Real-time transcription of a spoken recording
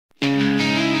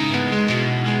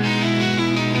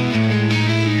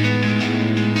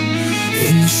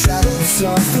streets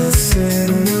of the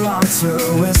city laughter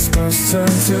whispers turn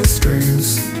to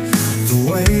screams.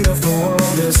 The weight of the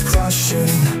world is crushing,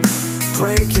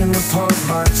 breaking apart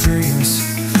my dreams.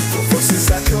 The voices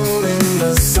echo in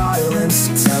the silence,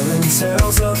 telling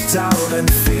tales of doubt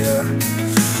and fear.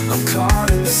 I'm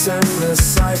caught in this endless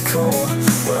cycle,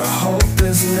 where hope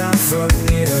is never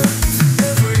near.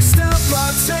 Every step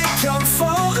I take I'm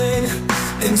falling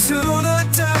into the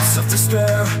depths of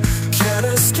despair. Can't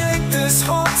escape this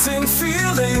haunting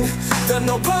feeling that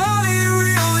nobody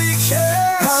really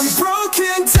cares. I'm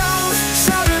broken down,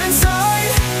 shattered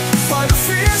inside by the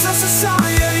fears that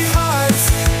society hides.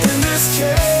 In this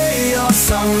chaos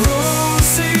I'm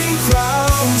losing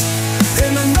ground,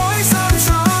 in the noise I'm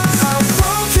drowned. I'm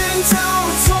broken down,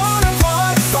 torn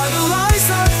apart by the lies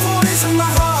that poison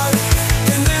my heart.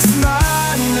 In this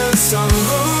madness I'm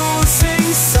losing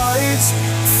sight,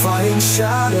 fighting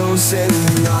shadows in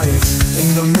the night.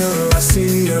 In the mirror I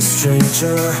see a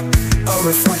stranger, a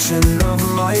reflection of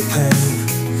my pain.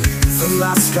 The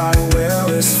mask I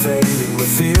wear is fading,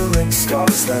 revealing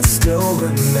scars that still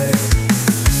remain.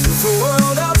 The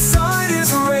world outside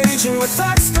is raging with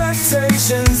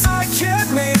expectations I can't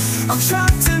meet. I'm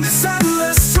trapped in this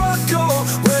endless struggle,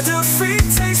 where defeat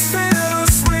tastes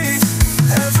bittersweet.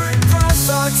 Every breath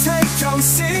I take I'm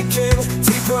sinking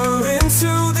deeper into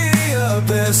the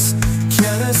abyss.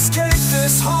 Can't escape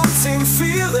this haunting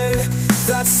feeling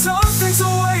that something's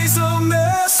always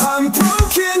amiss. I'm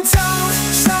broken down,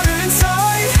 shattered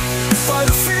inside by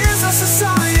the fears that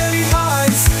society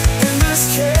hides. In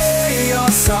this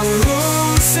chaos I'm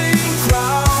losing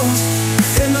ground,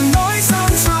 in the noise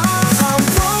I'm drowned. I'm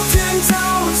broken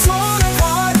down, torn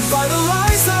apart by the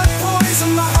lies that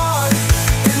poison my heart.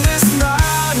 In this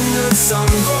madness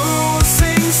I'm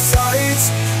losing sight,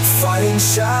 fighting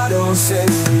shadows in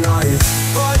the night.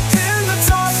 But in the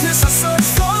darkness I search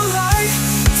for light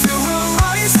to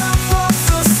arise above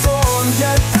the storm.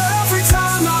 Yet every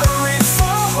time I reach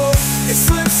for hope, it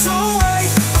slips away,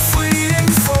 a fleeting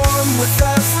form. With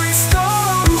every storm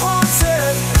I'm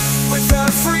haunted, with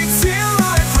every tear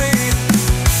I bleed.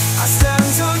 I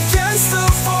stand against the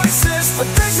voices,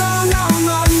 but they don't know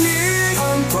my need.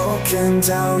 I'm broken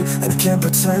down and can't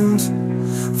pretend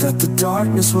that the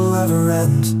darkness will ever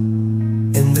end.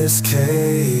 In this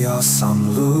chaos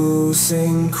I'm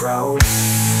losing ground,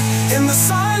 in the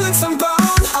silence I'm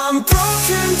bound. I'm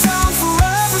broken down,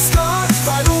 forever scarred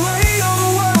by the weight of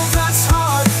a world that's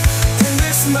hard. In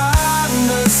this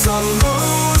madness I'm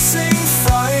losing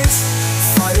fight,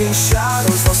 fighting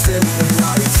shadows lost in the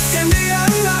night. In the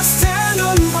end I stand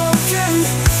unbroken,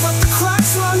 but the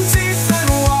cracks run deep and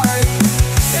wide.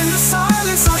 In the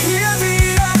silence I hear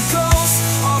the echoes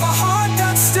of a heart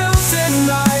that's still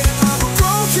denied.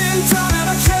 Down and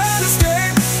I can't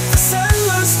escape this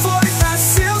endless void that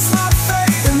seals my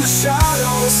fate. In the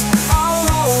shadows I'll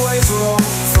always roam,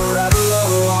 forever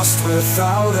lost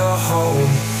without a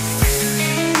home.